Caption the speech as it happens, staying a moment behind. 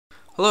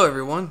Hello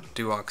everyone,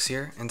 Duox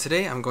here, and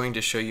today I'm going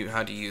to show you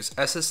how to use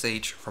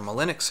SSH from a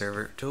Linux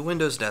server to a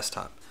Windows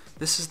desktop.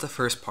 This is the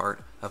first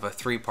part of a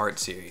 3-part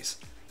series.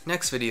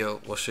 Next video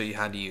will show you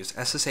how to use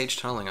SSH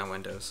tunneling on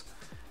Windows.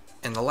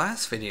 In the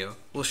last video,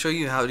 we'll show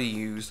you how to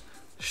use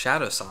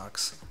shadow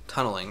socks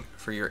tunneling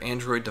for your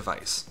Android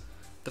device.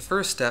 The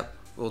first step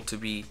will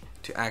be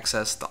to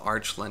access the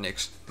Arch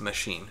Linux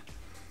machine.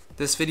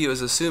 This video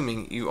is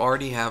assuming you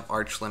already have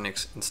Arch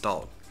Linux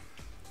installed.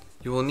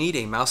 You will need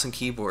a mouse and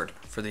keyboard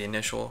for the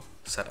initial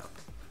setup.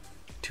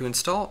 To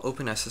install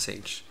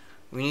OpenSSH,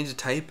 we need to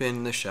type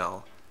in the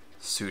shell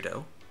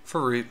sudo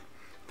for root,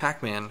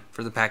 pacman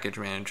for the package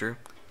manager,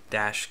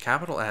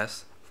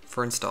 -S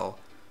for install,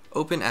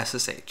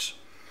 OpenSSH.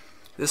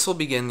 This will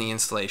begin the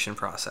installation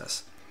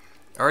process.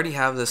 I already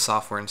have this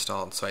software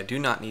installed, so I do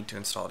not need to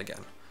install it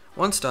again.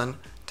 Once done,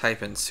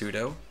 type in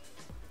sudo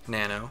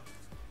nano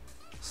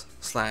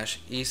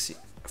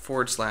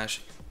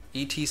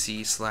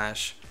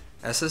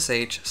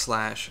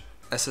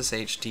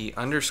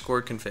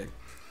 /etc/etc/ssh/sshd_config.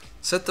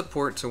 Set the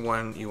port to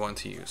one you want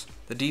to use.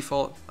 The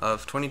default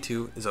of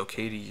 22 is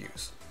okay to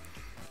use.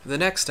 The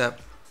next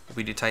step will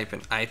be to type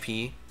in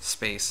IP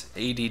space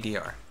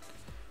ADDR.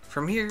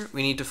 From here,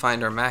 we need to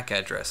find our MAC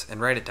address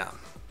and write it down.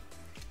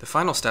 The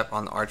final step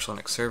on the Arch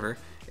Linux server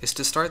is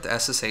to start the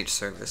SSH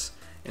service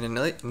and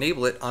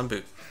enable it on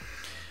boot.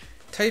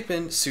 Type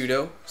in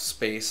sudo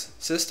space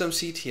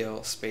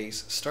systemctl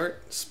space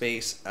start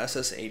space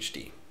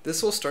sshd.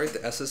 This will start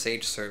the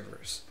SSH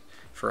servers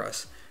for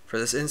us for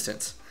this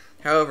instance.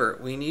 However,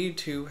 we need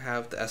to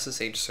have the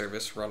SSH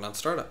service run on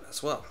startup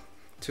as well.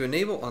 To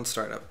enable on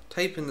startup,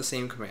 type in the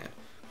same command,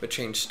 but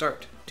change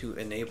start to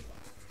enable.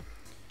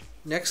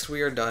 Next,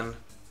 we are done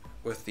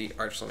with the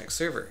Arch Linux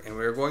server, and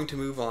we are going to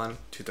move on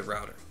to the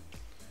router.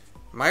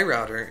 My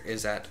router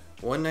is at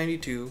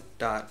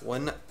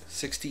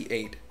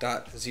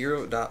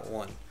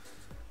 192.168.0.1.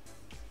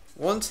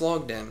 Once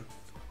logged in,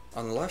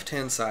 on the left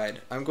hand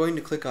side, I'm going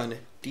to click on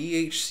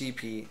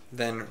DHCP,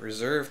 then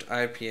reserved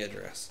IP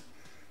address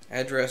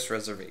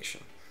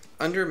reservation.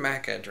 Under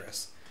MAC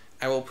address,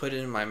 I will put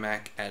in my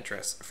MAC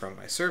address from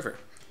my server.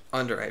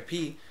 Under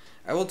IP,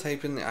 I will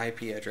type in the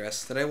IP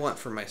address that I want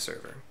for my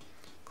server.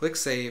 Click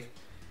save,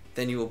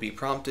 then you will be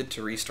prompted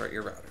to restart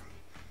your router.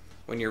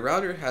 When your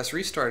router has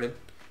restarted,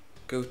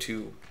 go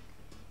to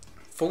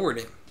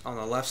forwarding on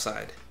the left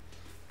side.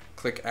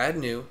 Click add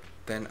new,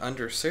 then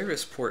under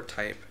service port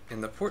type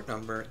in the port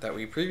number that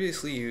we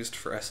previously used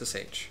for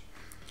SSH.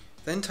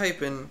 Then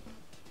type in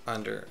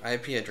under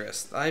IP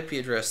address the IP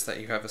address that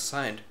you have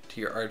assigned to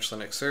your Arch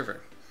Linux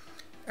server.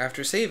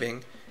 After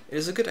saving, it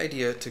is a good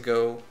idea to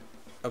go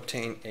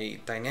obtain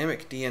a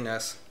dynamic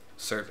DNS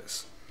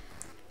service.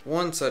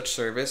 One such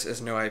service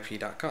is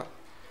noip.com.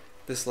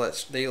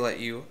 They let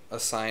you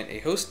assign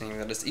a hostname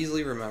that is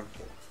easily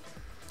rememberable.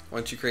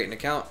 Once you create an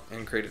account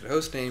and created a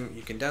hostname,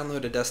 you can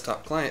download a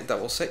desktop client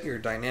that will set your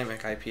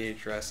dynamic IP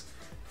address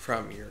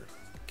from your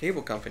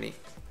cable company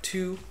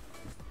to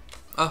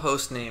a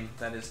hostname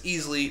that is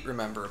easily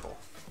rememberable.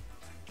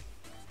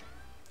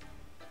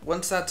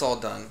 Once that's all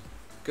done,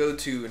 go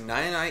to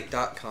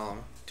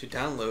ninite.com to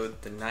download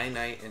the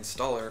Ninite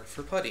installer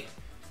for PuTTY.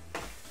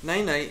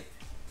 Ninite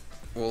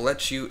will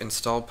let you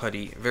install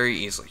PuTTY very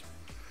easily.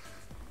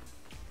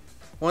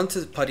 Once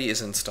PuTTY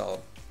is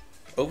installed,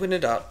 open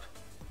it up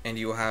and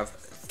you will have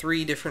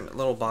 3 different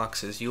little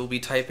boxes you will be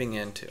typing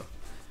into.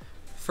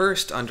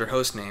 First, under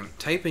hostname,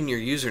 type in your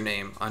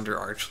username under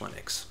Arch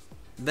Linux.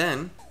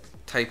 Then,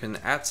 type in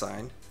the @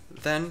 sign.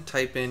 Then,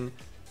 type in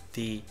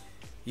the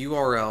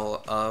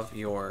URL of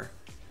your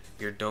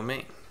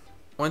domain.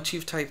 Once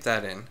you've typed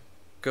that in,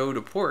 go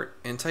to port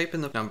and type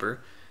in the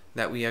number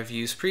that we have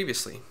used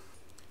previously.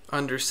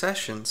 Under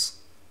sessions,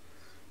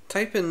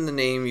 type in the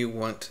name you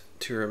want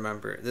to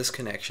remember this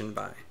connection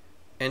by,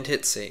 and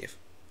hit save.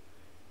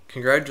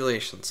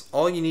 Congratulations,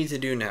 all you need to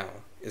do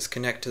now is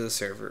connect to the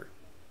server.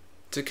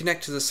 To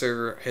connect to the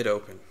server, hit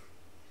open.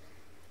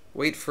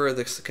 Wait for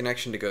the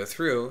connection to go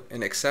through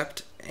and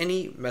accept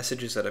any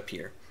messages that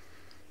appear.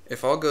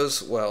 If all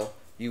goes well,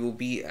 you will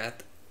be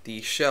at the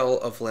shell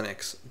of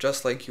Linux,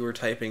 just like you were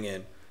typing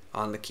in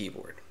on the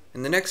keyboard.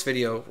 In the next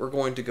video, we're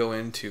going to go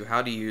into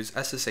how to use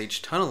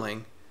SSH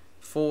tunneling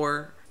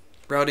for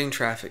routing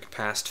traffic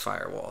past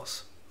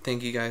firewalls.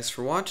 Thank you guys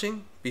for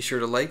watching. Be sure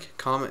to like,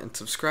 comment, and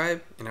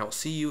subscribe, and I will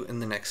see you in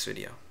the next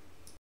video.